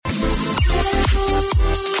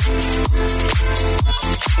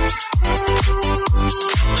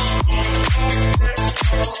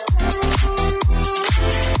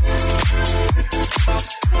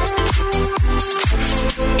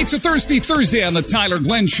Thirsty Thursday on the Tyler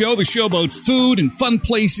Glenn Show, the show about food and fun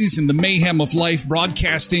places and the mayhem of life,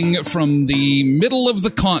 broadcasting from the middle of the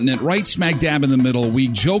continent, right smack dab in the middle. We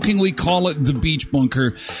jokingly call it the beach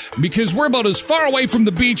bunker because we're about as far away from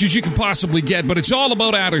the beach as you can possibly get, but it's all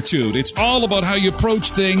about attitude. It's all about how you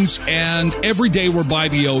approach things, and every day we're by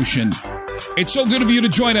the ocean. It's so good of you to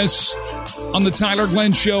join us on the Tyler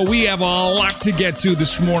Glenn Show. We have a lot to get to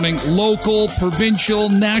this morning. Local, provincial,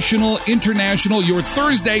 national, international. Your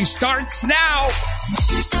Thursday starts now.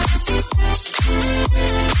 It's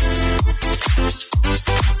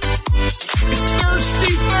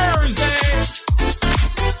Thirsty Thursday.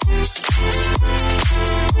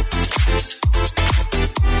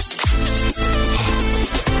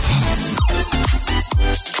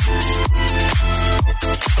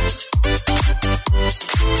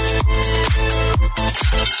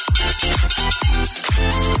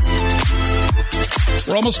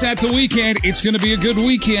 We're almost at the weekend. It's going to be a good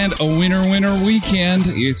weekend. A winter weekend.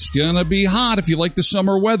 It's going to be hot if you like the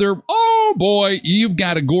summer weather. Oh, boy, you've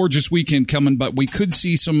got a gorgeous weekend coming, but we could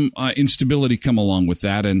see some instability come along with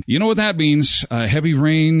that. And you know what that means? Heavy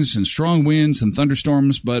rains and strong winds and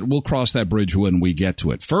thunderstorms, but we'll cross that bridge when we get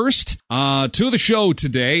to it. First, to the show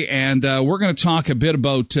today, and we're going to talk a bit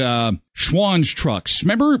about Schwann's trucks.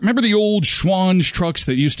 Remember the old Schwann's trucks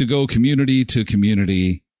that used to go community to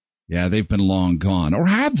community? Yeah, they've been long gone. Or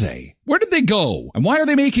have they? Where did they go? And why are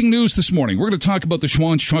they making news this morning? We're going to talk about the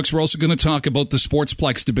Schwann's trucks. We're also going to talk about the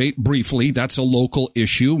Sportsplex debate briefly. That's a local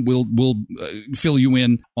issue. We'll fill you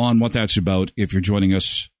in on what that's about if you're joining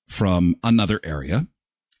us from another area.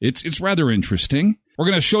 It's rather interesting. We're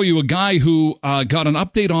going to show you a guy who got an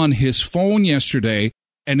update on his phone yesterday.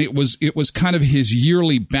 And it was kind of his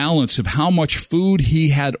yearly balance of how much food he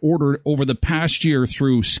had ordered over the past year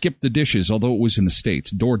through Skip the Dishes, although it was in the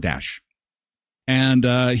States, Doordash. And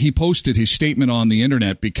he posted his statement on the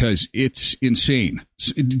internet because it's insane.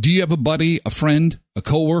 Do you have a buddy, a friend, a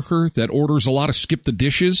coworker that orders a lot of Skip the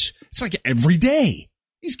Dishes? It's like every day.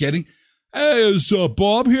 He's getting, hey, is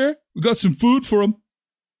Bob here? We got some food for him.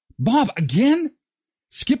 Bob, again?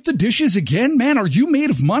 Skip the Dishes again? Man, are you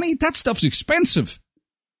made of money? That stuff's expensive.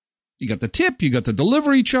 You got the tip, you got the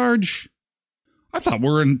delivery charge. I thought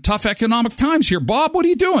we're in tough economic times here. Bob, what are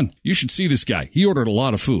you doing? You should see this guy. He ordered a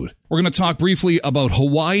lot of food. We're going to talk briefly about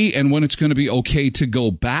Hawaii and when it's going to be okay to go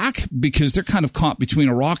back because they're kind of caught between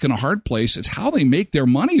a rock and a hard place. It's how they make their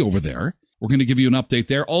money over there. We're going to give you an update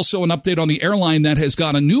there. Also, an update on the airline that has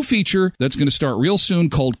got a new feature that's going to start real soon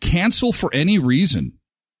called Cancel for Any Reason.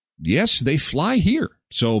 Yes, they fly here.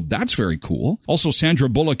 So that's very cool. Also, Sandra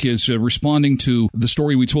Bullock is responding to the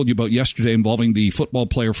story we told you about yesterday involving the football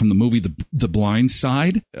player from the movie The Blind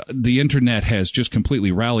Side. The internet has just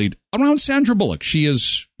completely rallied around Sandra Bullock. She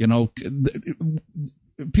is,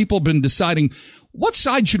 people have been deciding, what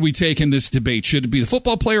side should we take in this debate? Should it be the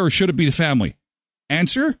football player or should it be the family?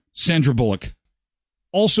 Answer, Sandra Bullock.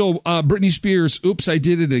 Also, Britney Spears, oops, I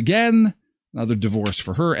did it again. Another divorce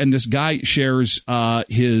for her. And this guy shares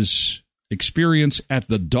his experience at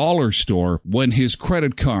the dollar store when his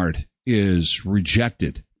credit card is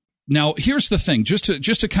rejected. Now, here's the thing, just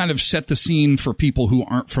to kind of set the scene for people who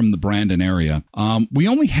aren't from the Brandon area. We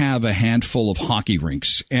only have a handful of hockey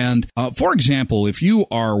rinks. And, for example, if you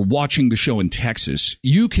are watching the show in Texas,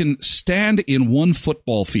 you can stand in one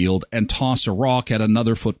football field and toss a rock at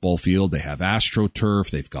another football field. They have AstroTurf.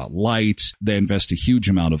 They've got lights. They invest a huge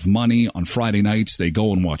amount of money. On Friday nights, they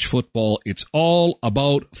go and watch football. It's all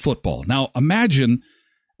about football. Now, imagine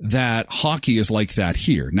that hockey is like that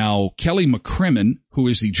here. Now, Kelly McCrimmon, who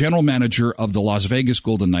is the general manager of the Las Vegas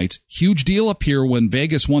Golden Knights, huge deal up here when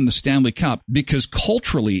Vegas won the Stanley Cup because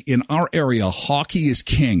culturally in our area, hockey is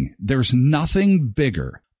king. There's nothing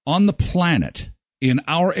bigger on the planet in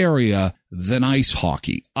our area than ice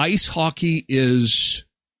hockey. Ice hockey is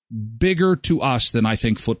bigger to us than I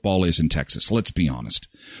think football is in Texas. Let's be honest.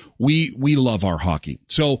 We love our hockey.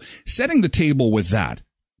 So setting the table with that,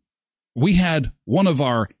 we had one of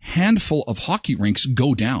our handful of hockey rinks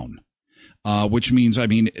go down, which means,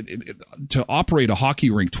 to operate a hockey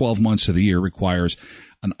rink 12 months of the year requires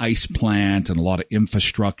an ice plant and a lot of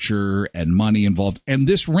infrastructure and money involved. And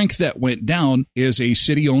this rink that went down is a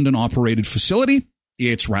city-owned and operated facility.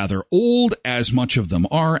 It's rather old, as much of them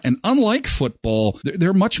are. And unlike football,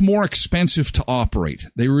 they're much more expensive to operate.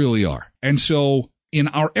 They really are. And so in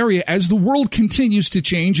our area, as the world continues to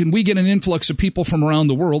change and we get an influx of people from around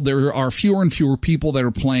the world, there are fewer and fewer people that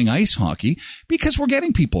are playing ice hockey because we're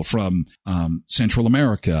getting people from Central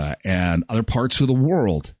America and other parts of the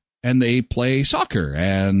world. And they play soccer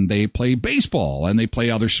and they play baseball and they play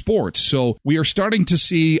other sports. So we are starting to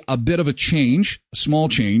see a bit of a change, a small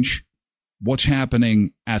change, what's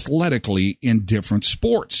happening athletically in different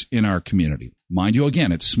sports in our community. Mind you,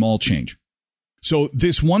 again, it's small change. So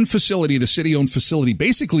this one facility, the city-owned facility,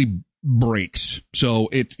 basically breaks. So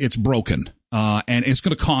it's broken. And it's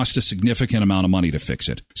going to cost a significant amount of money to fix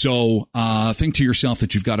it. So think to yourself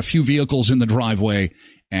that you've got a few vehicles in the driveway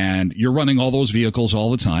and you're running all those vehicles all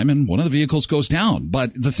the time and one of the vehicles goes down.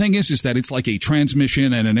 But the thing is that it's like a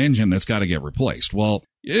transmission and an engine that's got to get replaced. Well,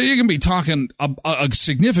 you're going to be talking a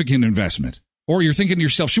significant investment. Or you're thinking to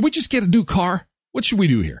yourself, should we just get a new car? What should we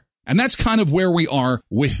do here? And that's kind of where we are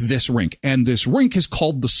with this rink. And this rink is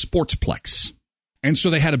called the Sportsplex. And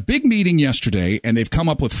so they had a big meeting yesterday, and they've come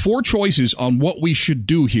up with 4 choices on what we should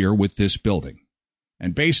do here with this building.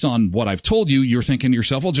 And based on what I've told you, you're thinking to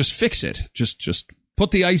yourself, well, just fix it. Just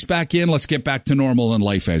put the ice back in. Let's get back to normal and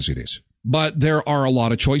life as it is. But there are a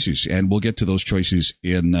lot of choices, and we'll get to those choices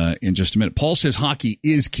in just a minute. Paul says hockey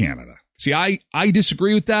is Canada. See, I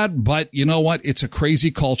disagree with that, but you know what? It's a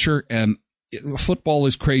crazy culture, and football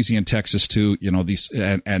is crazy in Texas too. You know, these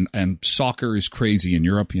and soccer is crazy in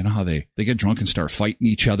Europe. You know how they get drunk and start fighting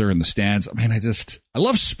each other in the stands. I mean, I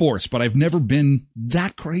love sports, but I've never been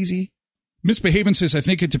that crazy. Misbehaving says, I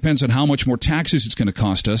think it depends on how much more taxes it's going to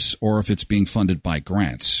cost us or if it's being funded by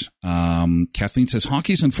grants. Kathleen says,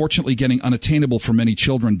 hockey is unfortunately getting unattainable for many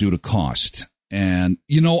children due to cost. And,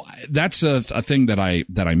 you know, that's a thing that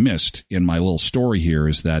I missed in my little story here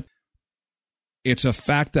is that it's a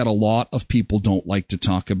fact that a lot of people don't like to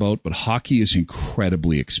talk about, but hockey is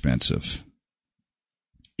incredibly expensive.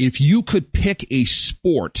 If you could pick a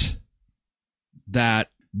sport that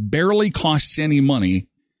barely costs any money,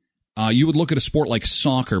 you would look at a sport like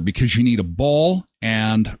soccer because you need a ball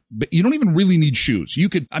but you don't even really need shoes. You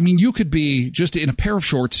could be just in a pair of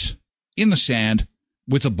shorts in the sand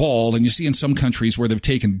with a ball, and you see in some countries where they've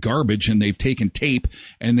taken garbage and they've taken tape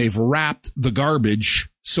and they've wrapped the garbage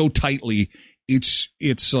so tightly it's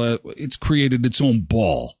created its own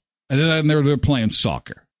ball, and then they're playing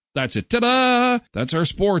soccer. That's it. Ta-da! That's our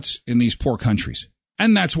sports in these poor countries.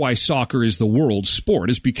 And that's why soccer is the world's sport,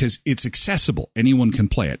 is because it's accessible. Anyone can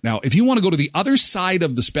play it. Now, if you want to go to the other side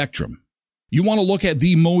of the spectrum, you want to look at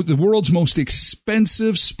the world's most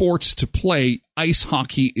expensive sports to play, ice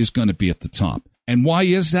hockey is going to be at the top. And why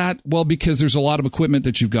is that? Well, because there's a lot of equipment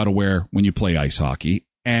that you've got to wear when you play ice hockey.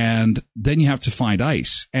 And then you have to find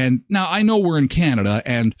ice. And now I know we're in Canada,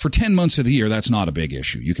 and for 10 months of the year, that's not a big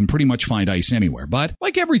issue. You can pretty much find ice anywhere. But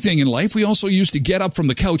like everything in life, we also used to get up from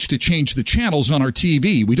the couch to change the channels on our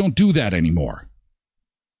TV. We don't do that anymore.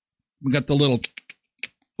 We got the little,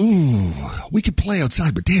 we could play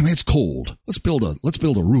outside, but damn, it's cold. Let's build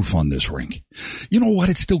a roof on this rink. You know what?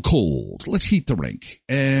 It's still cold. Let's heat the rink,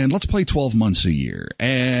 and let's play 12 months a year,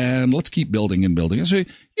 and let's keep building and building. So,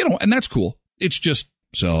 you know, and that's cool. It's just,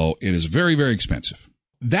 so it is very, very expensive.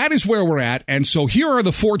 That is where we're at. And so here are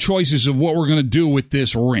the 4 choices of what we're going to do with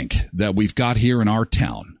this rink that we've got here in our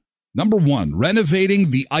town. Number 1, renovating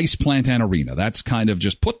the ice plant and arena. That's kind of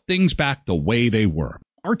just put things back the way they were.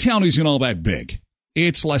 Our town isn't all that big.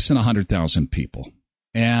 It's less than 100,000 people.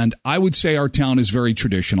 And I would say our town is very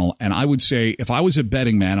traditional. And I would say if I was a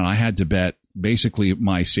betting man and I had to bet basically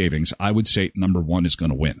my savings, I would say number 1 is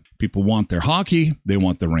going to win. People want their hockey. They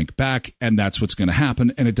want the rink back. And that's what's going to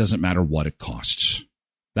happen. And it doesn't matter what it costs.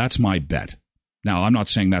 That's my bet. Now, I'm not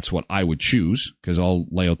saying that's what I would choose because I'll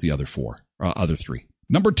lay out the other 3.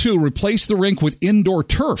 Number 2, replace the rink with indoor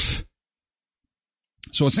turf.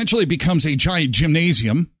 So essentially it becomes a giant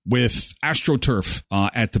gymnasium with AstroTurf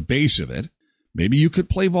at the base of it. Maybe you could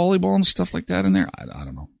play volleyball and stuff like that in there. I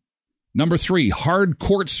don't know. Number 3, hard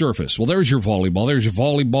court surface. Well, there's your volleyball. There's your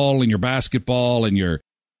volleyball and your basketball and your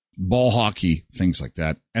ball hockey, things like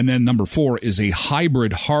that. And then number 4 is a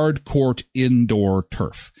hybrid hard court indoor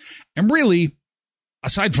turf. And really,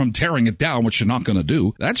 aside from tearing it down, which you're not going to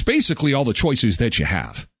do, that's basically all the choices that you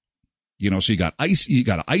have. You know, so you got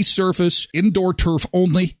an ice surface, indoor turf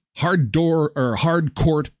only, hard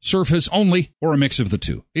court surface only, or a mix of the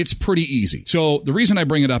two. It's pretty easy. So the reason I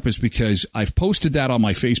bring it up is because I've posted that on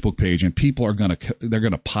my Facebook page, and people are they're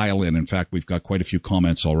gonna pile in. In fact, we've got quite a few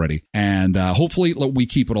comments already, and hopefully we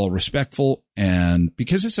keep it all respectful. And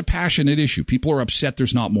because it's a passionate issue, people are upset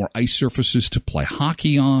there's not more ice surfaces to play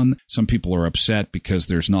hockey on. Some people are upset because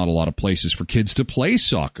there's not a lot of places for kids to play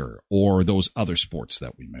soccer or those other sports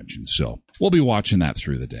that we mentioned. So we'll be watching that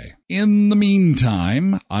through the day. In the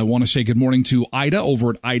meantime, I want to say good morning to Ida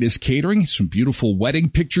over at Ida's Catering. Some beautiful wedding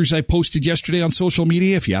pictures I posted yesterday on social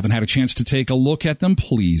media. If you haven't had a chance to take a look at them,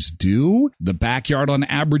 please do. The Backyard on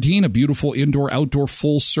Aberdeen, a beautiful indoor-outdoor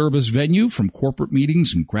full-service venue, from corporate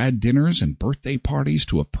meetings and grad dinners and birthday parties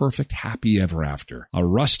to a perfect happy ever after. A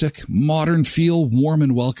rustic, modern feel, warm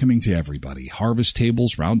and welcoming to everybody. Harvest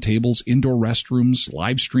tables, round tables, indoor restrooms,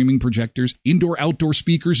 live streaming projectors, indoor-outdoor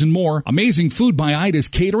speakers, and more. Amazing food by Ida's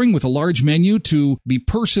Catering with a large menu to be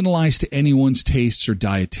personalized to anyone's tastes or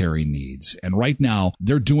dietary needs. And right now,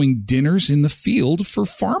 they're doing dinners in the field for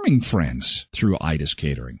farming friends through Ida's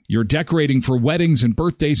Catering. Your decorating for weddings and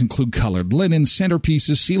birthdays include colored linen,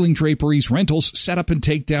 centerpieces, ceiling draperies, rentals, setup and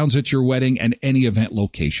takedowns at your wedding and any event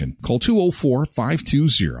location. Call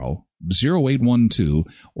 204-520-0812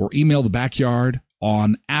 or email the Backyard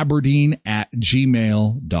on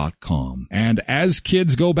aberdeen@gmail.com. And as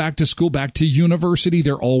kids go back to school, back to university,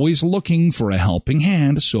 they're always looking for a helping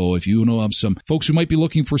hand. So if you know of some folks who might be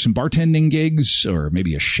looking for some bartending gigs or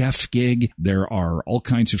maybe a chef gig, there are all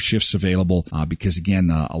kinds of shifts available because,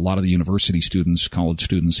 again, a lot of the university students, college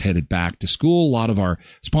students headed back to school. A lot of our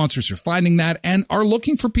sponsors are finding that and are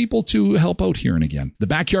looking for people to help out here and again. The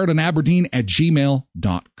Backyard on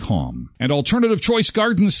Aberdeen@gmail.com. And Alternative Choice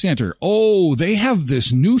Garden Center. Oh, they have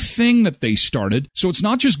this new thing that they started. So it's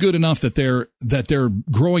not just good enough that they're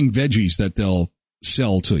growing veggies that they'll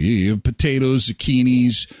sell to you. You have potatoes,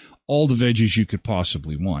 zucchinis, all the veggies you could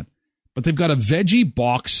possibly want. But they've got a veggie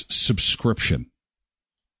box subscription.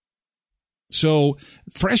 So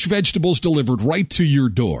fresh vegetables delivered right to your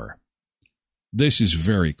door. This is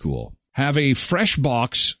very cool. Have a fresh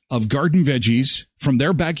box of garden veggies from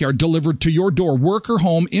their backyard delivered to your door, work or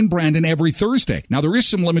home in Brandon every Thursday. Now, there is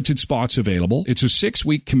some limited spots available. It's a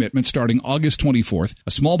 6-week commitment starting August 24th.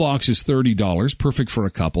 A small box is $30, perfect for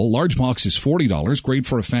a couple. Large box is $40, great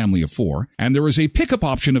for a family of 4. And there is a pickup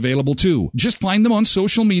option available too. Just find them on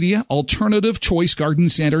social media,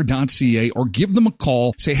 alternativechoicegardencenter.ca, or give them a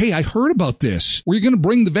call. Say, hey, I heard about this. Were you going to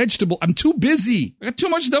bring the vegetable? I'm too busy. I got too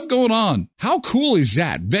much stuff going on. How cool is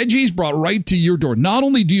that? Veggies brought right to your door. Not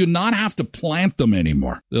only do you not have to plant them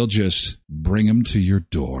anymore, they'll just bring them to your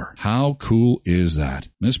door. How cool is that?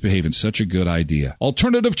 Misbehaving, such a good idea.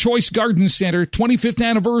 Alternative Choice Garden Center, 25th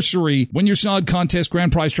anniversary. Win your salad contest,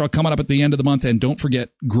 grand prize draw coming up at the end of the month. And don't forget,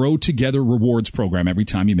 Grow Together rewards program every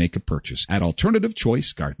time you make a purchase at Alternative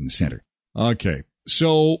Choice Garden Center. Okay.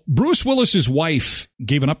 So Bruce Willis's wife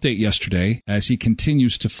gave an update yesterday as he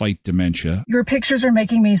continues to fight dementia. Your pictures are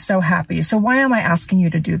making me so happy. So why am I asking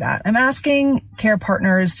you to do that? I'm asking care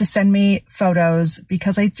partners to send me photos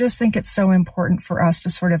because I just think it's so important for us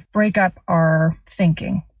to sort of break up our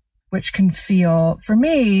thinking, which can feel, for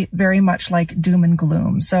me, very much like doom and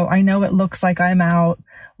gloom. So I know it looks like I'm out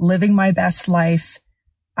living my best life.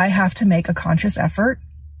 I have to make a conscious effort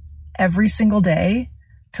every single day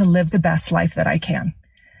to live the best life that I can.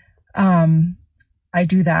 I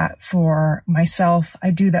do that for myself.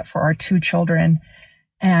 I do that for our 2 children.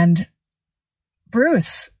 And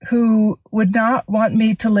Bruce, who would not want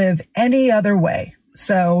me to live any other way.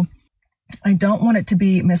 So I don't want it to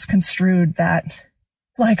be misconstrued that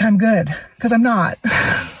like I'm good, because I'm not.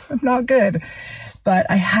 I'm not good. But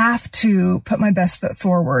I have to put my best foot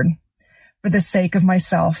forward for the sake of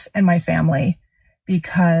myself and my family,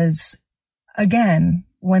 because again,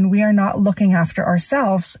 when we are not looking after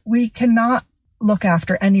ourselves, we cannot look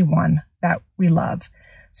after anyone that we love.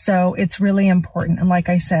 So it's really important. And like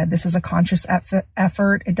I said, this is a conscious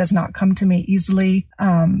effort. It does not come to me easily.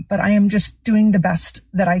 But I am just doing the best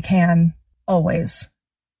that I can always.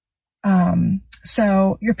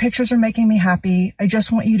 So your pictures are making me happy. I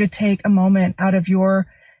just want you to take a moment out of your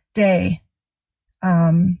day.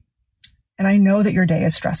 And I know that your day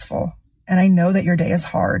is stressful and I know that your day is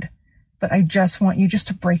hard. But I just want you just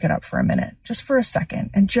to break it up for a minute, just for a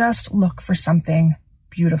second, and just look for something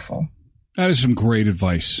beautiful. That is some great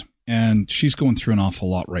advice. And she's going through an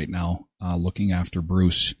awful lot right now, looking after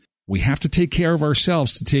Bruce. We have to take care of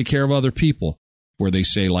ourselves to take care of other people. Where they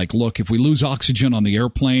say, like, look, if we lose oxygen on the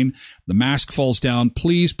airplane, the mask falls down,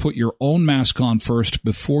 please put your own mask on first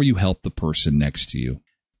before you help the person next to you.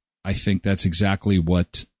 I think that's exactly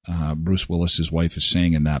what Bruce Willis's wife is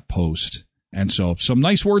saying in that post. And so some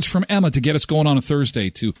nice words from Emma to get us going on a Thursday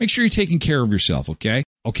to make sure you're taking care of yourself, okay?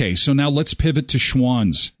 Okay, so now let's pivot to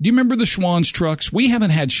Schwann's. Do you remember the Schwann's trucks? We haven't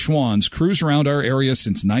had Schwann's cruise around our area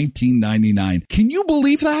since 1999. Can you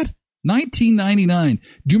believe that? 1999.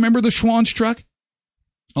 Do you remember the Schwann's truck?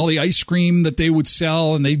 All the ice cream that they would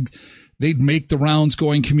sell, and they'd make the rounds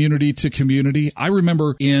going community to community. I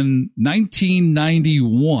remember in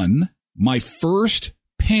 1991, my first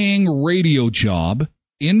paying radio job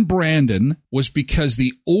in Brandon was because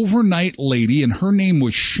the overnight lady, and her name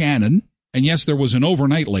was Shannon. And yes, there was an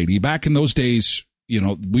overnight lady. Back in those days,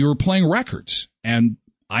 we were playing records, and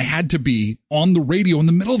I had to be on the radio in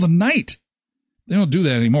the middle of the night. They don't do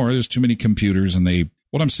that anymore. There's too many computers, and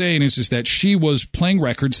what I'm saying is that she was playing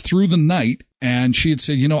records through the night, and she had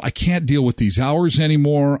said, I can't deal with these hours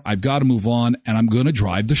anymore. I've got to move on, and I'm going to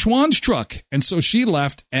drive the Schwann's truck. And so she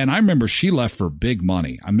left, and I remember she left for big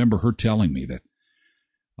money. I remember her telling me that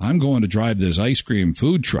I'm going to drive this ice cream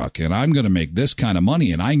food truck, and I'm going to make this kind of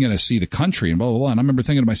money, and I'm going to see the country, and blah, blah, blah. And I remember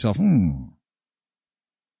thinking to myself,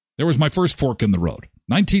 There was my first fork in the road.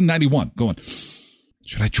 1991, going,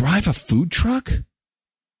 should I drive a food truck?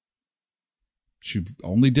 She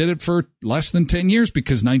only did it for less than 10 years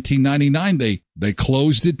because 1999, they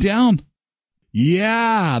closed it down.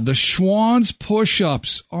 Yeah, the Schwann's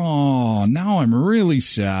push-ups. Oh, now I'm really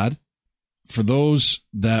sad. For those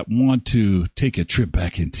that want to take a trip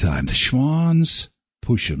back in time, the Schwann's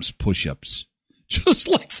push-ups. Just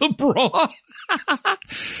like the bra.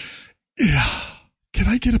 Yeah. Can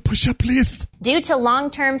I get a push-up, please? Due to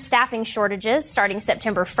long-term staffing shortages, starting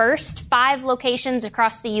September 1st, 5 locations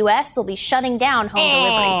across the U.S. will be shutting down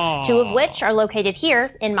home delivery, 2 of which are located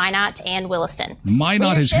here in Minot and Williston.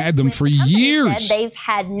 Minot has had them for years. They've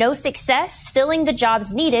had no success filling the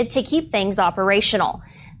jobs needed to keep things operational.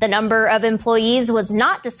 The number of employees was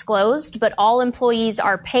not disclosed, but all employees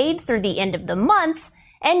are paid through the end of the month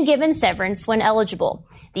and given severance when eligible.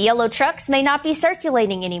 The yellow trucks may not be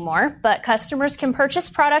circulating anymore, but customers can purchase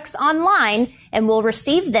products online and will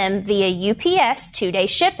receive them via UPS 2-day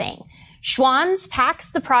shipping. Schwann's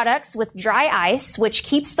packs the products with dry ice, which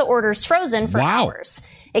keeps the orders frozen for hours.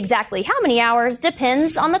 Exactly how many hours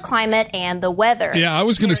depends on the climate and the weather. Yeah, I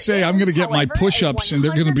was going to say I'm going to get my push-ups, and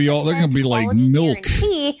they're going to be like milk.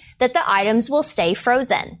 That the items will stay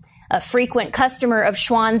frozen. A frequent customer of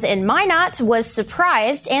Schwann's in Minot was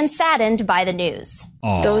surprised and saddened by the news.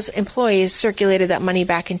 Aww. Those employees circulated that money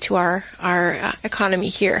back into our economy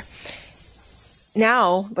here.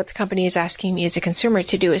 Now, what the company is asking me as a consumer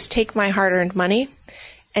to do is take my hard-earned money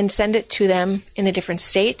and send it to them in a different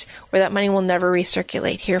state where that money will never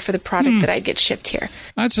recirculate here for the product that I'd get shipped here.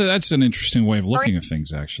 That's an interesting way of looking at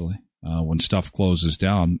things, actually, when stuff closes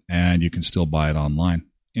down and you can still buy it online.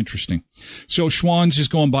 Interesting. So Schwann's is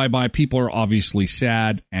going bye-bye. People are obviously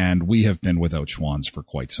sad, and we have been without Schwann's for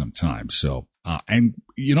quite some time. So, and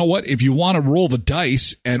you know what? If you want to roll the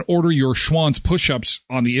dice and order your Schwann's push-ups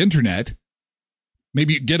on the internet,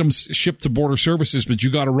 maybe get them shipped to Border Services, but you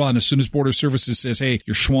got to run. As soon as Border Services says, hey,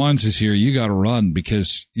 your Schwann's is here, you got to run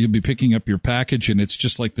because you'll be picking up your package, and it's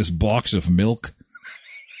just like this box of milk.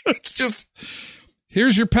 It's just,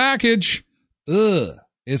 here's your package. Ugh.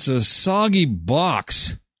 It's a soggy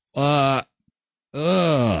box. There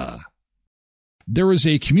is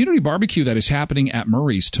a community barbecue that is happening at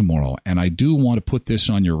Murray's tomorrow, and I do want to put this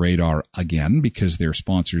on your radar again because they're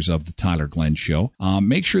sponsors of the Tyler Glenn Show.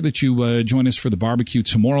 Make sure that you join us for the barbecue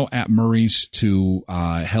tomorrow at Murray's to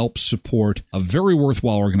help support a very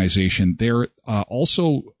worthwhile organization. They're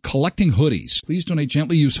also collecting hoodies. Please donate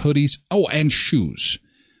gently. Use hoodies. Oh, and shoes.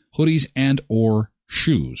 Hoodies and or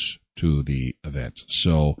shoes to the event.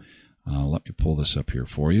 So let me pull this up here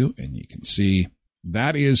for you, and you can see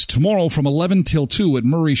that is tomorrow from 11 till 2 at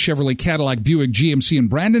Murray Chevrolet Cadillac Buick GMC in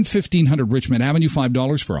Brandon, 1500 Richmond Avenue,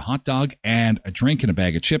 $5 for a hot dog and a drink and a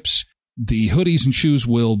bag of chips. The hoodies and shoes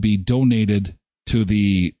will be donated to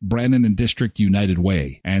the Brandon and District United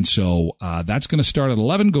Way. And so that's going to start at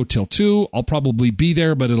 11, go till 2. I'll probably be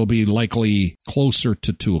there, but it'll be likely closer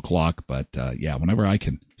to 2 o'clock. But yeah, whenever I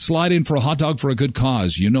can slide in for a hot dog for a good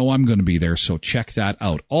cause, you know I'm going to be there. So check that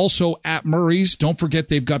out. Also at Murray's, don't forget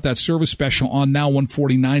they've got that service special on now,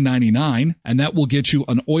 $149.99. And that will get you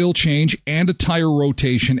an oil change and a tire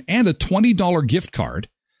rotation and a $20 gift card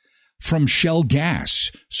from Shell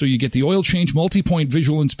Gas. So you get the oil change, multi-point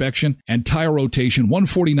visual inspection, and tire rotation,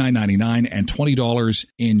 $149.99 and $20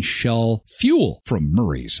 in Shell fuel from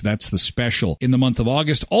Murray's. That's the special in the month of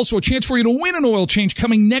August. Also a chance for you to win an oil change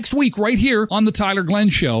coming next week right here on the Tyler Glenn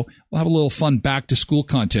Show. We'll have a little fun back-to-school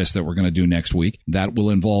contest that we're going to do next week. That will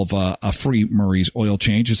involve a free Murray's oil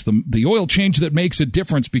change. It's the oil change that makes a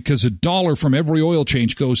difference because $1 from every oil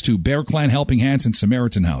change goes to Bear Clan, Helping Hands, and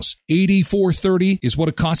Samaritan House. $84.30 is what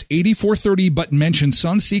it costs. $84.30, but mention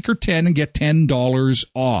Sunseeker 10 and get $10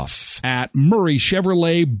 off. at Murray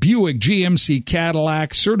Chevrolet, Buick, GMC,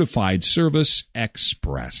 Cadillac, Certified Service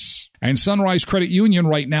Express. And Sunrise Credit Union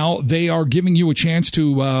right now, they are giving you a chance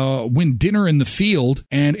to win dinner in the field,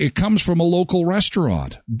 and it comes from a local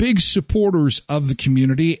restaurant. Big supporters of the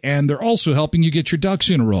community, and they're also helping you get your ducks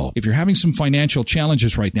in a row. If you're having some financial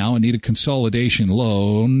challenges right now and need a consolidation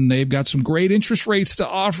loan, they've got some great interest rates to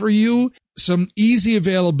offer you, some easy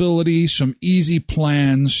availability, some easy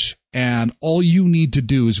plans, and all you need to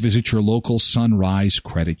do is visit your local Sunrise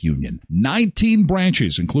Credit Union. 19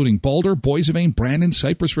 branches, including Boulder, Boissevain, Brandon,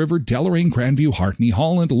 Cypress River, Deloraine, Grandview, Hartney,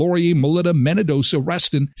 Holland, Laurier, Melita, Mendoza,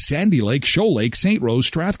 Reston, Sandy Lake, Shoal Lake, St. Rose,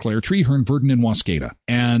 Strathclair, Treeherne, Verdon, and Wascata.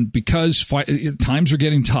 And because times are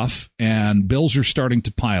getting tough and bills are starting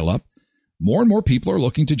to pile up, more and more people are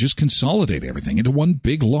looking to just consolidate everything into one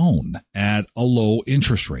big loan at a low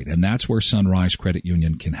interest rate. And that's where Sunrise Credit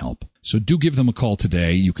Union can help. So do give them a call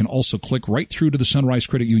today. You can also click right through to the Sunrise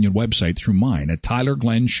Credit Union website through mine at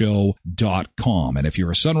tylerglenshow.com. And if you're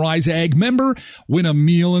a Sunrise Ag member, win a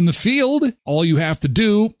meal in the field. All you have to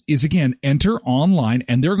do is, again, enter online,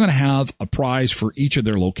 and they're going to have a prize for each of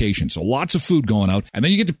their locations. So lots of food going out. And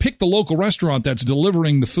then you get to pick the local restaurant that's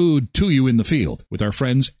delivering the food to you in the field with our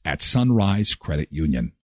friends at Sunrise Credit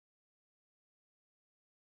Union.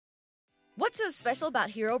 What's so special about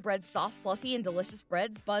Hero Bread's soft, fluffy, and delicious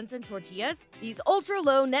breads, buns, and tortillas? These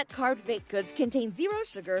ultra-low net-carb baked goods contain zero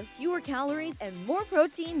sugar, fewer calories, and more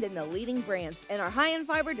protein than the leading brands, and are high in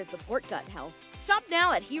fiber to support gut health. Shop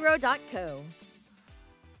now at hero.co.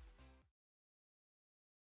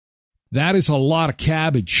 That is a lot of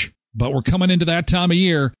cabbage, but we're coming into that time of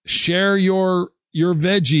year. Share your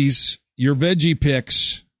veggies, your veggie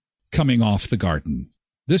picks coming off the garden.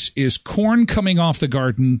 This is corn coming off the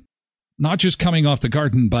garden. Not just coming off the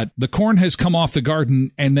garden, but the corn has come off the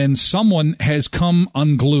garden and then someone has come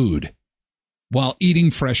unglued while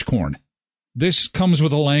eating fresh corn. This comes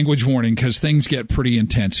with a language warning because things get pretty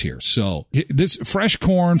intense here. So this fresh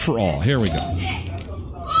corn for all. Here we go.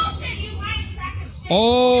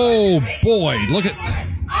 Oh boy, look at.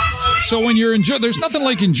 So when you're there's nothing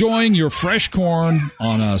like enjoying your fresh corn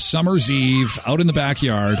on a summer's eve out in the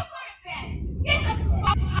backyard.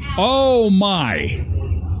 Oh my.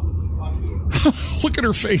 Look at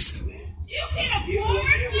her face.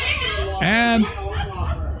 And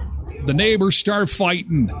the neighbors start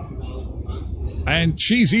fighting. And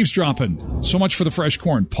she's eavesdropping. So much for the fresh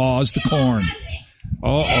corn. Pause the corn.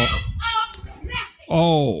 Oh.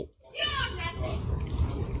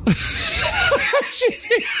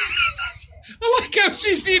 I like how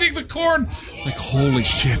she's eating the corn. Like, holy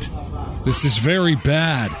shit. This is very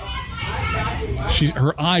bad.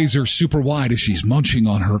 Her eyes are super wide as she's munching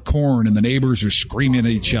on her corn, and the neighbors are screaming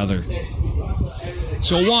at each other.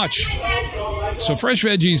 So watch. So fresh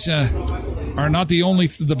veggies are not the only.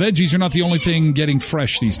 The veggies are not the only thing getting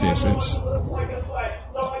fresh these days. It's.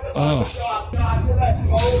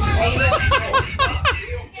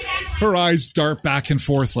 Her eyes dart back and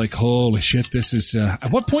forth like, holy shit, this is.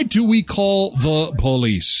 At what point do we call the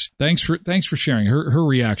police? Thanks for sharing. Her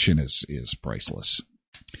reaction is priceless.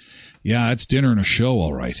 Yeah, it's dinner and a show,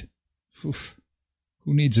 all right. Oof.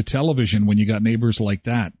 Who needs a television when you got neighbors like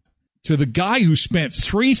that? To the guy who spent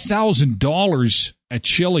 $3,000 at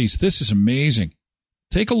Chili's, this is amazing.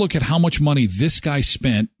 Take a look at how much money this guy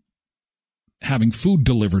spent having food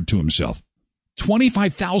delivered to himself.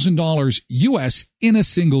 $25,000 US in a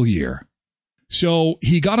single year. So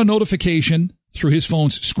he got a notification through his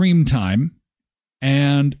phone's screen time,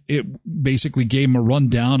 and it basically gave him a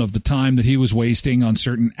rundown of the time that he was wasting on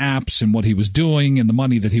certain apps and what he was doing and the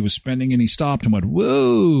money that he was spending. And he stopped and went,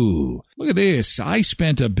 whoa, look at this. I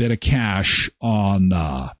spent a bit of cash on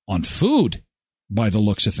food by the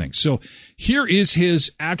looks of things. So here is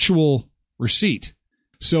his actual receipt.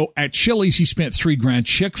 So at Chili's, he spent $3,000.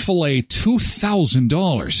 Chick-fil-A,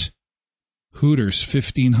 $2,000. Hooters,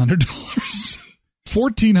 $1,500.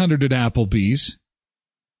 $1,400 at Applebee's.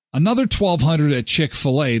 Another $1,200 at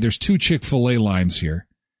Chick-fil-A. There's 2 Chick-fil-A lines here.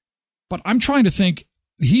 But I'm trying to think,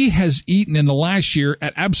 he has eaten in the last year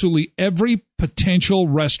at absolutely every potential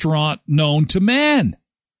restaurant known to man.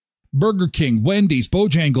 Burger King, Wendy's,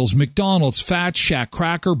 Bojangles, McDonald's, Fat Shack,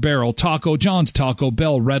 Cracker Barrel, Taco John's, Taco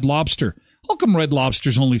Bell, Red Lobster. How come Red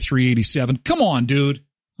Lobster's only $3.87? Come on, dude.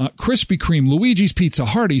 Krispy Kreme, Luigi's Pizza,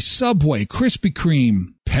 Hardee's, Subway, Krispy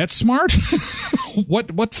Kreme, PetSmart?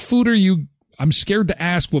 What food are you... I'm scared to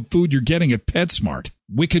ask what food you're getting at PetSmart.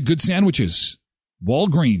 Wicked Good Sandwiches,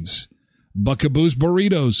 Walgreens, Buckaboo's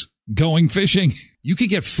Burritos, Going Fishing. You could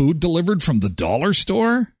get food delivered from the dollar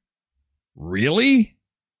store? Really?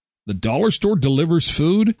 The dollar store delivers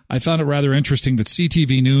food? I found it rather interesting that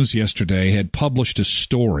CTV News yesterday had published a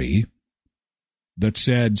story that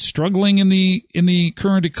said, struggling in the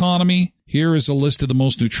current economy, here is a list of the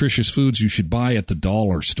most nutritious foods you should buy at the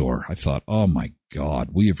dollar store. I thought, oh my God,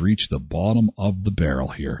 we have reached the bottom of the barrel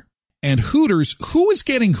here. And Hooters, who is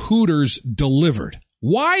getting Hooters delivered?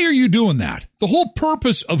 Why are you doing that? The whole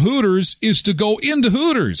purpose of Hooters is to go into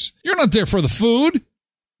Hooters. You're not there for the food.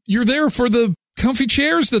 You're there for the comfy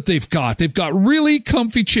chairs that they've got. They've got really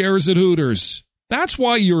comfy chairs at Hooters. That's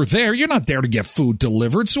why you're there. You're not there to get food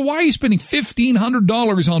delivered. So why are you spending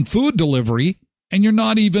 $1,500 on food delivery and you're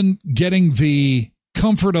not even getting the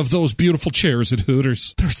comfort of those beautiful chairs at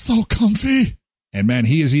Hooters? They're so comfy. And man,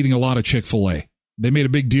 he is eating a lot of Chick-fil-A. They made a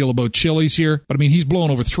big deal about Chili's here, but I mean, he's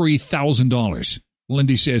blowing over $3,000.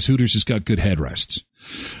 Lindy says Hooters has got good headrests.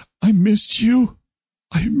 I missed you.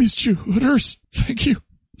 I missed you, Hooters. Thank you.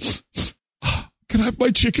 Can I have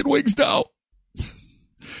my chicken wings now?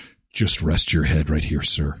 Just rest your head right here,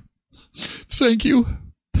 sir. Thank you.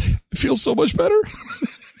 I feel so much better.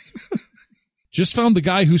 Just found the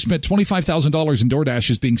guy who spent $25,000 in DoorDash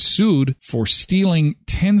is being sued for stealing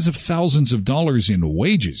tens of thousands of dollars in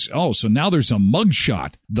wages. Oh, so now there's a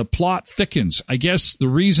mugshot. The plot thickens. I guess the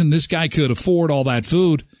reason this guy could afford all that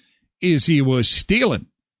food is he was stealing.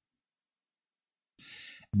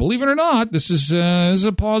 Believe it or not, this is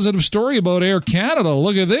a positive story about Air Canada.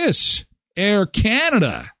 Look at this. Air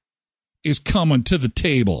Canada is coming to the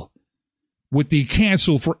table with the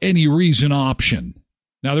cancel for any reason option.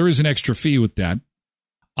 Now, there is an extra fee with that.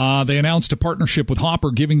 They announced a partnership with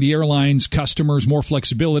Hopper, giving the airline's customers more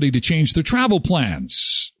flexibility to change their travel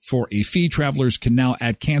plans. For a fee, travelers can now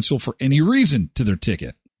add cancel for any reason to their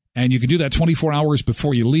ticket. And you can do that 24 hours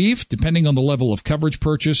before you leave. Depending on the level of coverage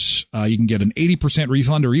purchase, you can get an 80%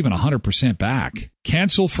 refund or even 100% back.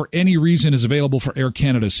 Cancel for any reason is available for Air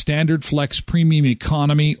Canada's Standard, Flex, Premium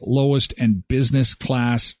Economy, lowest, and Business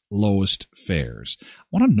Class lowest fares. I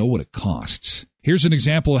want to know what it costs. Here's an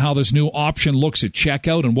example of how this new option looks at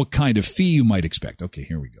checkout and what kind of fee you might expect. Okay,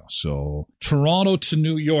 here we go. So, Toronto to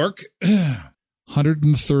New York,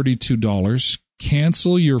 $132.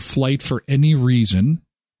 Cancel your flight for any reason.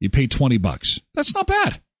 You pay $20. That's not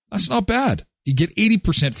bad. That's not bad. You get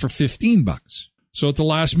 80% for $15. So at the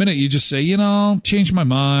last minute, you just say, change my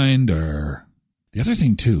mind. Or the other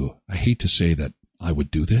thing too, I hate to say that I would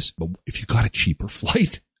do this, but if you got a cheaper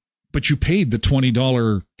flight, but you paid the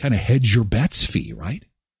 $20 kind of hedge your bets fee, right?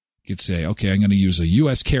 You could say, okay, I'm going to use a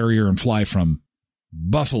U.S. carrier and fly from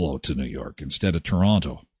Buffalo to New York instead of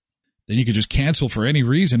Toronto. Then you could just cancel for any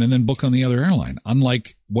reason and then book on the other airline.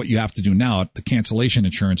 Unlike what you have to do now, the cancellation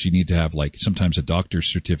insurance, you need to have like sometimes a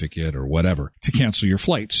doctor's certificate or whatever to cancel your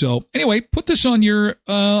flight. So anyway, put this on your,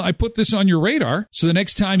 I put this on your radar. So the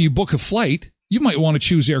next time you book a flight, you might want to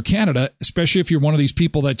choose Air Canada, especially if you're one of these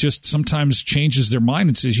people that just sometimes changes their mind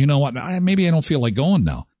and says, you know what, maybe I don't feel like going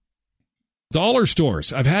now. Dollar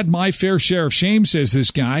stores. I've had my fair share of shame, says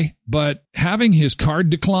this guy, but having his card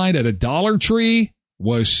declined at a Dollar Tree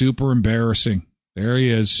was super embarrassing. There he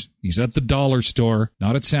is. He's at the dollar store,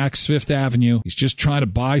 not at Saks Fifth Avenue. He's just trying to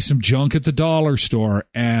buy some junk at the dollar store.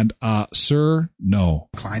 And, sir, no.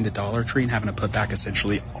 Declined the Dollar Tree and having to put back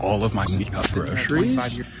essentially all of my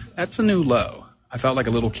groceries. That's a new low. I felt like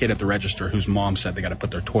a little kid at the register whose mom said they got to put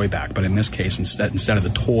their toy back. But in this case, instead of the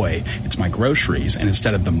toy, it's my groceries. And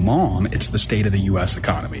instead of the mom, it's the state of the U.S.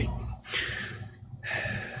 economy.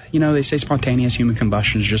 They say spontaneous human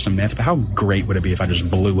combustion is just a myth, but how great would it be if I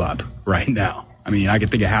just blew up right now? I mean, I could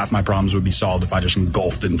think of half my problems would be solved if I just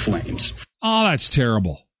engulfed in flames. Oh, that's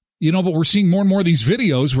terrible. But we're seeing more and more of these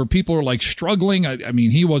videos where people are like struggling. I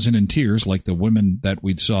mean, he wasn't in tears like the women that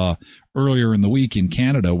we'd saw earlier in the week in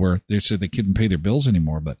Canada where they said they couldn't pay their bills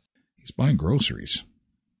anymore, but he's buying groceries.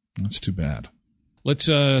 That's too bad. Let's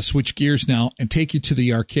switch gears now and take you to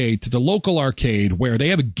the arcade, to the local arcade where they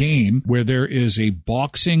have a game where there is a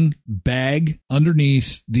boxing bag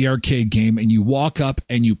underneath the arcade game and you walk up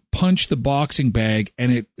and you punch the boxing bag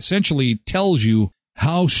and it essentially tells you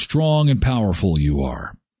how strong and powerful you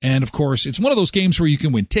are. And of course, it's one of those games where you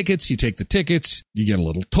can win tickets. You take the tickets, you get a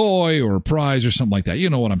little toy or a prize or something like that.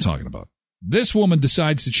 You know what I'm talking about. This woman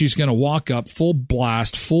decides that she's going to walk up full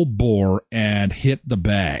blast, full bore and hit the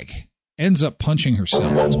bag. Ends up punching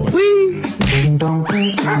herself. Look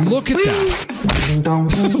at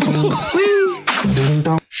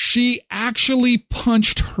that. She actually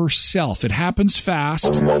punched herself. It happens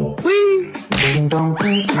fast. You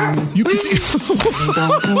can see.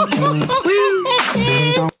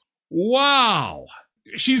 Wow.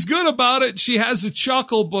 She's good about it. She has a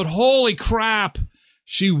chuckle, but holy crap.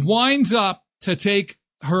 She winds up to take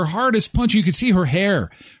her hardest punch. You can see her hair.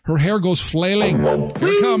 Her hair goes flailing.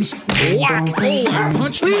 Here it comes. Whack. Oh, I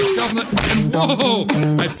punched myself in the... And whoa,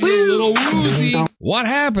 I feel a little woozy. What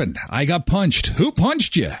happened? I got punched. Who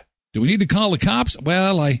punched you? Do we need to call the cops?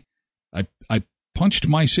 Well, I punched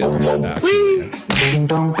myself, actually.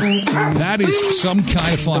 That is some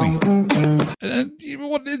kind of funny.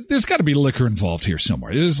 There's got to be liquor involved here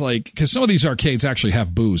somewhere. It is like, because some of these arcades actually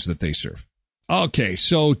have booze that they serve. Okay,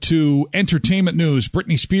 so to entertainment news,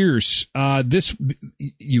 Britney Spears,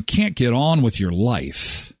 you can't get on with your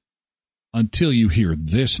life until you hear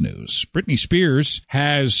this news. Britney Spears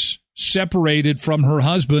has separated from her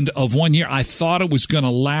husband of 1 year. I thought it was going to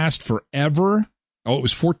last forever. Oh, it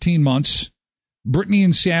was 14 months. Britney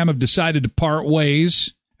and Sam have decided to part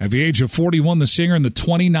ways. At the age of 41, the singer and the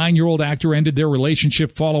 29-year-old actor ended their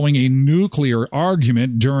relationship following a nuclear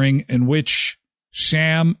argument in which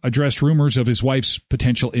Sam addressed rumors of his wife's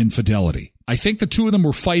potential infidelity. I think the two of them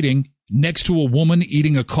were fighting next to a woman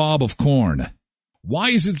eating a cob of corn. Why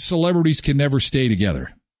is it celebrities can never stay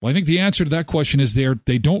together? Well, I think the answer to that question is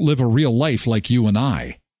they don't live a real life like you and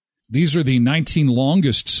I. These are the 19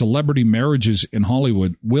 longest celebrity marriages in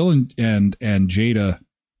Hollywood. Will and Jada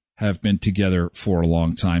have been together for a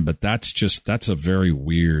long time, but that's a very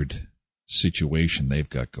weird situation they've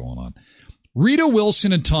got going on. Rita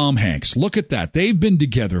Wilson and Tom Hanks. Look at that. They've been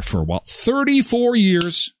together for a while. 34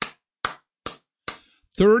 years.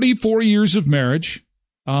 34 years of marriage.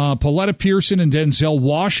 Pauletta Pearson and Denzel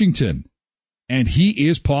Washington. And he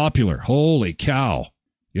is popular. Holy cow.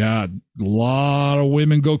 Yeah, a lot of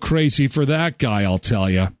women go crazy for that guy, I'll tell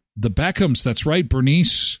you. The Beckhams, that's right.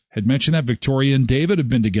 Bernice had mentioned that. Victoria and David have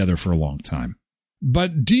been together for a long time.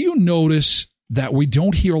 But do you notice that we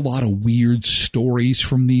don't hear a lot of weird stories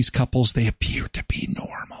from these couples? They appear to be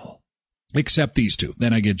normal. Except these two.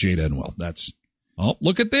 Then I get Jada and Will. Oh,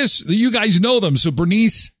 look at this. You guys know them. So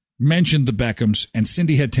Bernice mentioned the Beckhams, and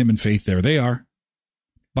Cindy had Tim and Faith there. They are.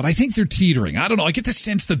 But I think they're teetering. I don't know. I get the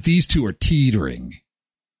sense that these two are teetering.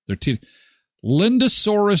 They're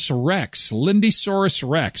Lindosaurus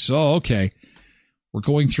Rex. Oh, okay. We're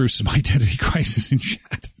going through some identity crisis in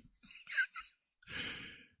chat.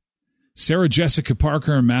 Sarah Jessica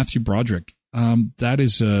Parker and Matthew Broderick.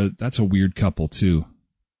 That's a weird couple too.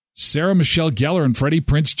 Sarah Michelle Gellar and Freddie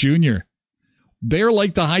Prinze Jr. They're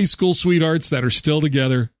like the high school sweethearts that are still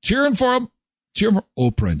together. Cheering for them.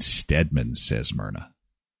 Oprah and Stedman, says Myrna.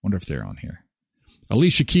 Wonder if they're on here.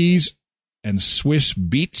 Alicia Keys and Swiss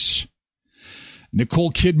Beats.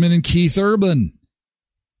 Nicole Kidman and Keith Urban.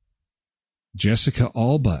 Jessica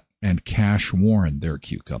Alba and Cash Warren. They're a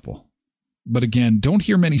cute couple. But again, don't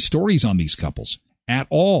hear many stories on these couples at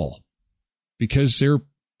all because they're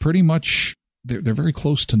pretty much, they're very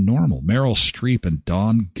close to normal. Meryl Streep and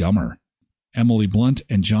Dawn Gummer. Emily Blunt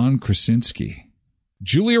and John Krasinski.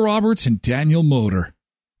 Julia Roberts and Daniel Moder.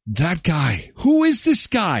 That guy. Who is this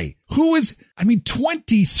guy?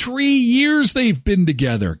 23 years they've been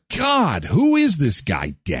together. God, who is this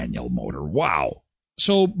guy, Daniel Moder? Wow.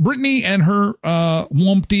 So Britney and her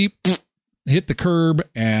Wumpty hit the curb,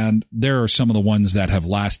 and there are some of the ones that have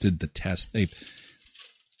lasted the test. They've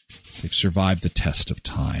survived the test of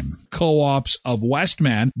time. Co-ops of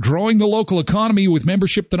Westman, growing the local economy with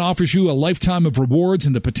membership that offers you a lifetime of rewards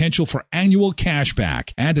and the potential for annual cash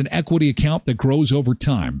back and an equity account that grows over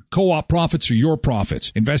time. Co-op profits are your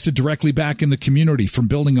profits, invested directly back in the community, from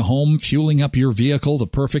building a home, fueling up your vehicle, the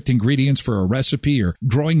perfect ingredients for a recipe, or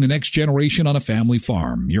growing the next generation on a family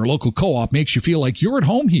farm. Your local co-op makes you feel like you're at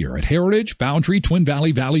home here at Heritage, Boundary, Twin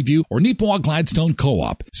Valley, Valley View, or Neepawa Gladstone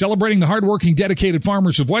Co-op. Celebrating the hardworking, dedicated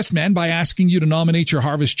farmers of Westman by asking you to nominate your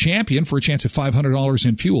harvest champion for a chance at $500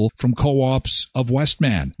 in fuel from Co-ops of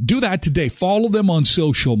Westman. Do that today. Follow them on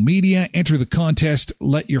social media. Enter the contest.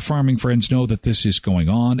 Let your farming friends know that this is going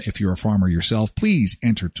on. If you're a farmer yourself, please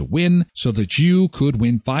enter to win so that you could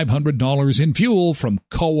win $500 in fuel from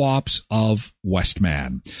Co-ops of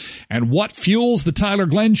Westman. And what fuels the Tyler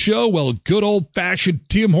Glenn Show? Well, good old-fashioned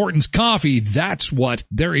Tim Hortons coffee. That's what.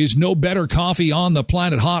 There is no better coffee on the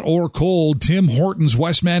planet, hot or cold. Tim Hortons,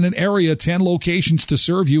 Westman and area, 10 locations to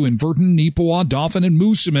serve you in Virton, Neepawa, Dauphin, and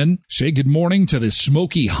Moosomin. Say good morning to the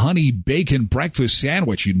smoky honey bacon breakfast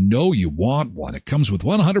sandwich. You know you want one. It comes with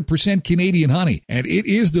 100% Canadian honey, and it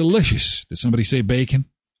is delicious. Did somebody say bacon?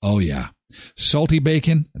 Oh, yeah. Salty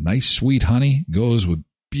bacon, a nice sweet honey goes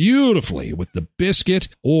beautifully with the biscuit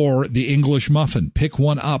or the English muffin. Pick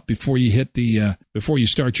one up before you hit the before you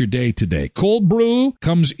start your day today. Cold brew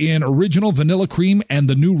comes in original vanilla cream and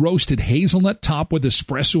the new roasted hazelnut top with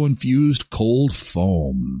espresso-infused cold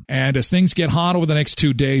foam. And as things get hot over the next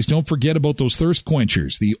 2 days, don't forget about those thirst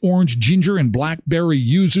quenchers. The orange ginger and blackberry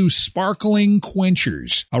yuzu sparkling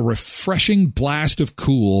quenchers. A refreshing blast of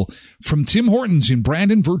cool from Tim Hortons in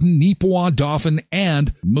Brandon, Virden, Neepawa, Dauphin,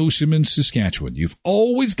 and Moosomin, Saskatchewan. You've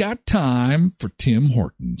always got time for Tim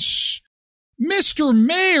Hortons. Mr.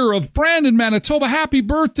 Mayor of Brandon, Manitoba, happy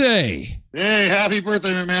birthday. Hey, happy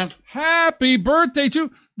birthday, my man. Happy birthday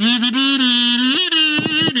to...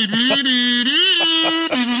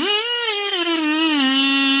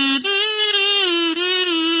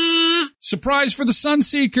 Surprise for the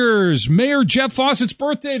Sunseekers. Mayor Jeff Fawcett's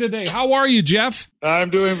birthday today. How are you, Jeff? I'm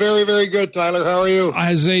doing very, very good, Tyler. How are you?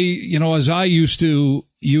 As I used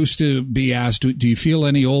to be asked, do you feel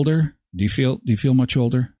any older? Do you feel much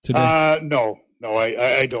older today? No,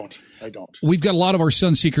 I don't. We've got a lot of our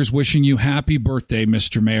Sunseekers wishing you happy birthday,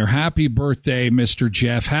 Mr. Mayor. Happy birthday, Mr.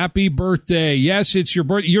 Jeff. Happy birthday. Yes, it's your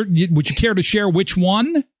birthday. Would you care to share which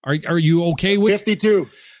one? Are you okay with 52?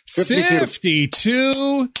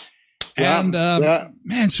 52. And,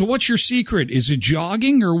 man, so what's your secret? Is it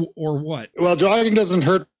jogging or what? Well, jogging doesn't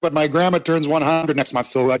hurt, but my grandma turns 100 next month,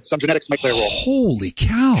 so some genetics might play a role. Holy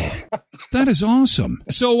cow. That is awesome.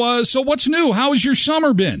 So what's new? How has your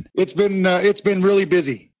summer been? It's been really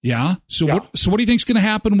busy. Yeah. So what do you think's going to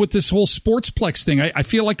happen with this whole Sportsplex thing? I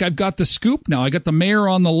feel like I've got the scoop now. I got the mayor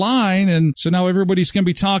on the line, and so now everybody's going to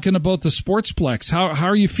be talking about the Sportsplex. How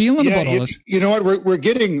are you feeling about all this? You know what? We're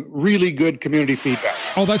getting really good community feedback.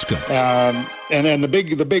 Oh, that's good. And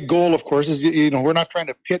the big goal, of course, is we're not trying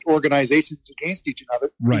to pit organizations against each other.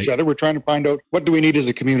 We're trying to find out what do we need as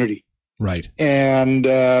a community. Right. And,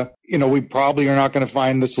 we probably are not going to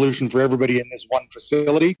find the solution for everybody in this one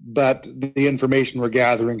facility, but the information we're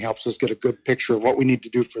gathering helps us get a good picture of what we need to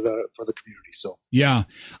do for the community. So, yeah,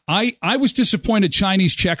 I was disappointed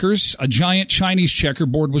Chinese checkers, a giant Chinese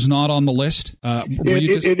checkerboard was not on the list.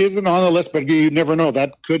 It isn't on the list, but you never know.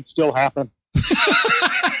 That could still happen.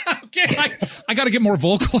 Okay, I got to get more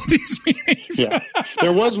vocal at these meetings. Yeah,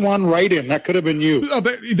 there was one write-in that could have been you.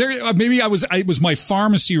 Maybe it was my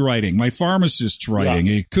pharmacy writing, my pharmacist's writing.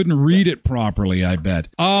 He couldn't read it properly, I bet.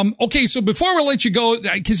 Okay, so before we let you go,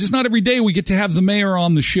 because it's not every day we get to have the mayor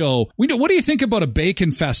on the show. What do you think about a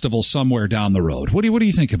bacon festival somewhere down the road? What do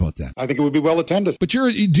you think about that? I think it would be well attended. But do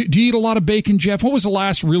you eat a lot of bacon, Jeff? What was the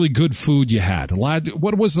last really good food you had?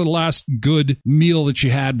 What was the last good meal that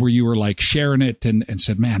you had where you were like sharing it and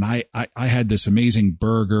said, man, I had this amazing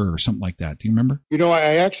burger or something like that. Do you remember?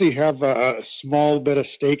 I actually have a small bit of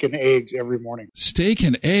steak and eggs every morning. Steak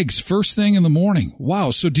and eggs first thing in the morning.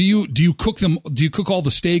 Wow. So do you cook them? Do you cook all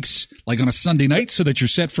the steaks like on a Sunday night so that you're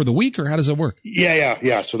set for the week, or how does it work?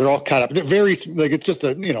 Yeah. So they're all cut up. They're very it's just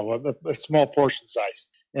a small portion size.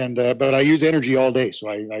 And but I use energy all day, so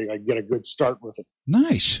I get a good start with it.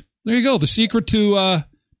 Nice. There you go. The secret to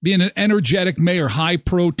being an energetic mayor, high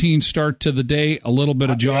protein start to the day, a little bit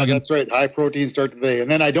of jogging. Yeah, that's right. High protein start to the day. And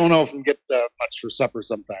then I don't often get much for supper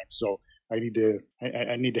sometimes. So I need to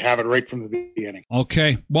have it right from the beginning.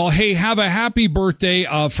 Okay. Well, hey, have a happy birthday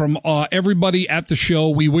from everybody at the show.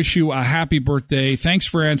 We wish you a happy birthday. Thanks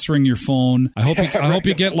for answering your phone. I hope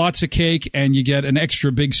you get lots of cake and you get an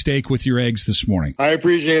extra big steak with your eggs this morning. I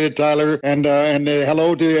appreciate it, Tyler. And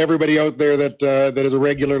hello to everybody out there that is a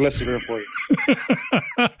regular listener for you.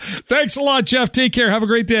 Thanks a lot, Jeff. Take care. Have a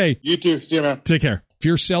great day. You too. See you, man. Take care. If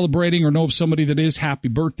you're celebrating or know of somebody that is, happy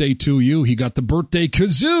birthday to you. He got the birthday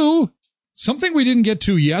kazoo. Something we didn't get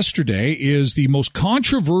to yesterday is the most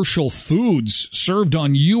controversial foods served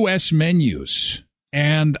on U.S. menus.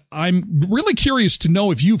 And I'm really curious to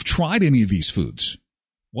know if you've tried any of these foods.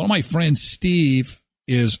 One of my friends, Steve,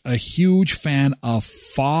 is a huge fan of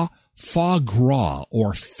foie gras,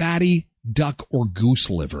 or fatty duck or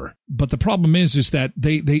goose liver. But the problem is that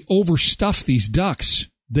they overstuff these ducks.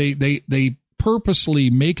 They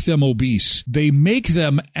purposely make them obese. They make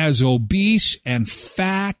them as obese and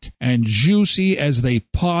fat and juicy as they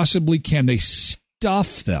possibly can. They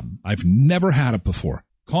stuff them. I've never had it before.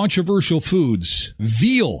 Controversial foods.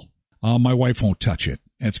 Veal. My wife won't touch it.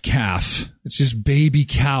 It's calf. It's just baby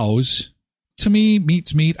cows. To me,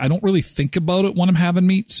 meat's meat. I don't really think about it when I'm having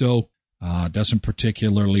meat, so it doesn't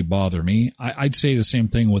particularly bother me. I'd say the same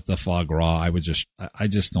thing with the foie gras. I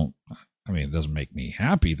just don't. I mean, it doesn't make me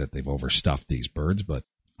happy that they've overstuffed these birds, but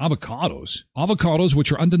avocados,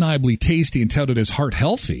 which are undeniably tasty and touted as heart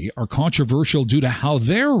healthy, are controversial due to how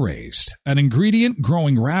they're raised. An ingredient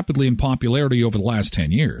growing rapidly in popularity over the last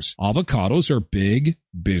 10 years. Avocados are big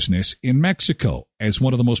business in Mexico as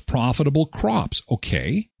one of the most profitable crops.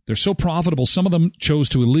 Okay. They're so profitable, some of them chose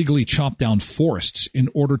to illegally chop down forests in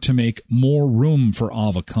order to make more room for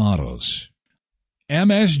avocados.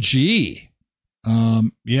 MSG.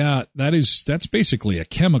 That's basically a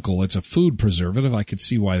chemical. It's a food preservative. I could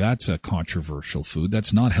see why that's a controversial food.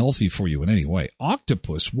 That's not healthy for you in any way.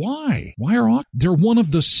 Octopus. Why? They're one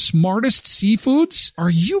of the smartest seafoods? Are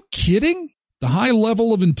you kidding? The high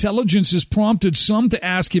level of intelligence has prompted some to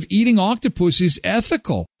ask if eating octopus is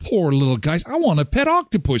ethical. Poor little guys. I want a pet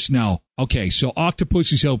octopus now. Okay, so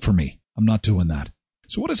octopus is out for me. I'm not doing that.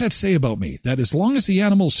 So what does that say about me? That as long as the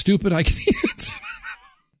animal's stupid, I can eat it.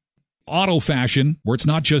 Auto Fashion, where it's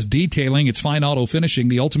not just detailing, it's fine auto finishing,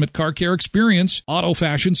 the ultimate car care experience. Auto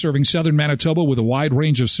Fashion, serving southern Manitoba with a wide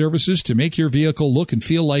range of services to make your vehicle look and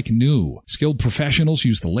feel like new. Skilled professionals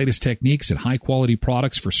use the latest techniques and high-quality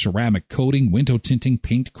products for ceramic coating, window tinting,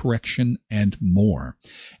 paint correction, and more.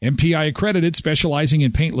 MPI accredited, specializing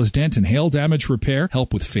in paintless dent and hail damage repair,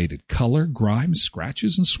 help with faded color, grime,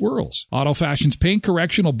 scratches, and swirls. Auto Fashion's paint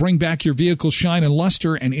correction will bring back your vehicle's shine and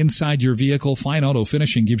luster, and inside your vehicle, fine auto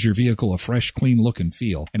finishing gives your vehicle a fresh, clean look and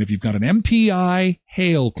feel. And if you've got an MPI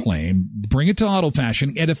hail claim, bring it to Auto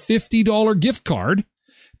Fashion, get a $50 gift card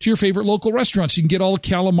to your favorite local restaurants. You can get all the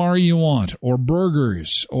calamari you want, or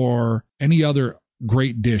burgers, or any other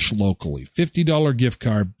great dish locally. $50 gift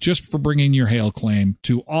card just for bringing your hail claim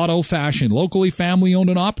to Auto Fashion. Locally family owned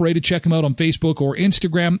and operated. Check them out on Facebook or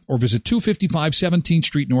Instagram, or visit 255 17th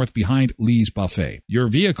Street North behind Lee's Buffet. Your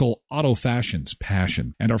vehicle, Auto Fashion's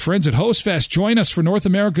passion. And our friends at HostFest join us for North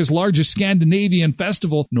America's largest Scandinavian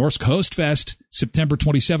festival, Norsk HostFest, September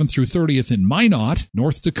 27th through 30th in Minot,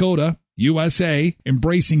 North Dakota, USA,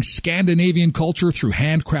 embracing Scandinavian culture through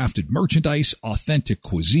handcrafted merchandise, authentic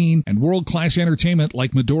cuisine, and world-class entertainment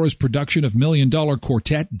like Medora's production of $1 Million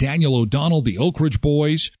Quartet, Daniel O'Donnell, the Oak Ridge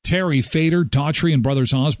Boys, Terry Fader, Daughtry, and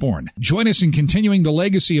Brothers Osborne. Join us in continuing the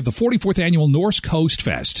legacy of the 44th Annual Norsk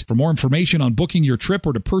HostFest. For more information on booking your trip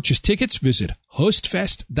or to purchase tickets, visit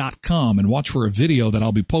hostfest.com and watch for a video that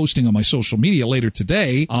I'll be posting on my social media later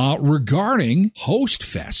today regarding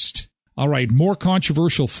HostFest. All right, more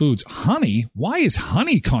controversial foods. Honey? Why is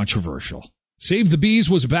honey controversial? Save the bees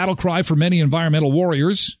was a battle cry for many environmental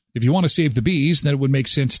warriors. If you want to save the bees, then it would make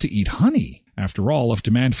sense to eat honey. After all, if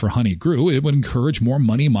demand for honey grew, it would encourage more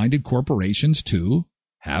money-minded corporations to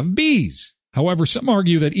have bees. However, some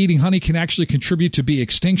argue that eating honey can actually contribute to bee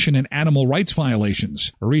extinction and animal rights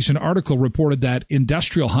violations. A recent article reported that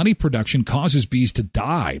industrial honey production causes bees to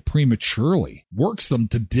die prematurely, works them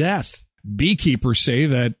to death. Beekeepers say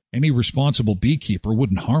that any responsible beekeeper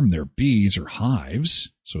wouldn't harm their bees or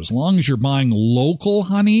hives. So as long as you're buying local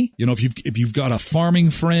honey, if you've got a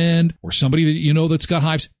farming friend or somebody that you know that's got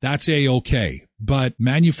hives, that's A-okay. But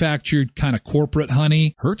manufactured kind of corporate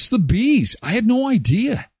honey hurts the bees. I had no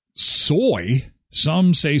idea. Soy.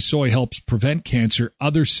 Some say soy helps prevent cancer.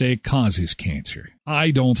 Others say it causes cancer.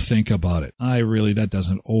 I don't think about it. That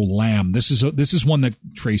doesn't. Oh, lamb. This is one that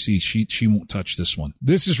Tracy, she won't touch this one.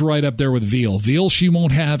 This is right up there with veal. Veal she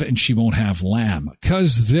won't have, and she won't have lamb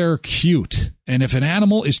because they're cute. And if an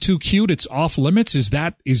animal is too cute, it's off limits. Is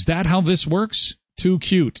that how this works? Too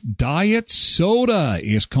cute. Diet soda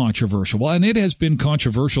is controversial. Well, and it has been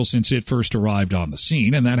controversial since it first arrived on the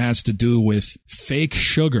scene, and that has to do with fake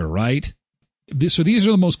sugar, right? So these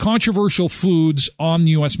are the most controversial foods on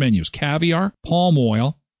U.S. menus. Caviar, palm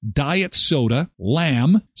oil, diet soda,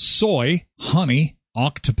 lamb, soy, honey,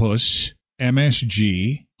 octopus,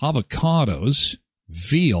 MSG, avocados,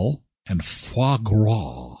 veal, and foie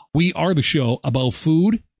gras. We are the show about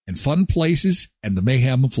food and fun places and the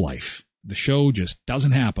mayhem of life. The show just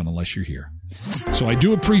doesn't happen unless you're here. So I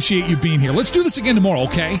do appreciate you being here. Let's do this again tomorrow,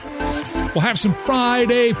 okay? We'll have some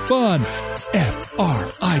Friday fun.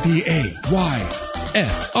 F-R-I-D-A-Y.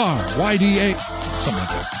 F-R-Y-D-A. Something like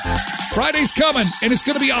that. Friday's coming, and it's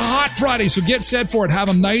going to be a hot Friday, so get set for it. Have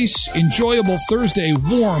a nice, enjoyable Thursday,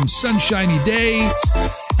 warm, sunshiny day.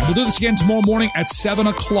 And we'll do this again tomorrow morning at 7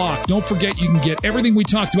 o'clock. Don't forget, you can get everything we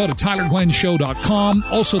talked about at TylerGlennShow.com.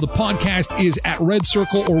 Also, the podcast is at Red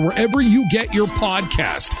Circle or wherever you get your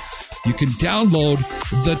podcast. You can download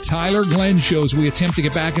the Tyler Glenn Show as we attempt to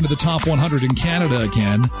get back into the top 100 in Canada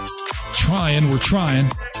again. We're trying,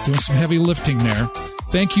 doing some heavy lifting there.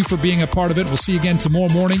 Thank you for being a part of it. We'll see you again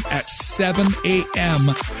tomorrow morning at 7 a.m.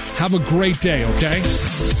 Have a great day, okay?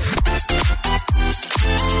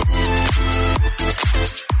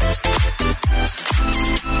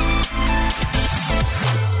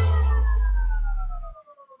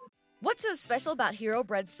 What's so special about Hero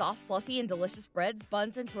Bread's soft, fluffy, and delicious breads,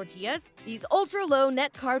 buns, and tortillas? These ultra-low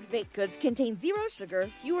net-carb baked goods contain zero sugar,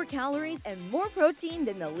 fewer calories, and more protein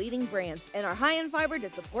than the leading brands, and are high in fiber to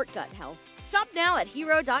support gut health. Shop now at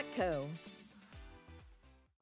Hero.co.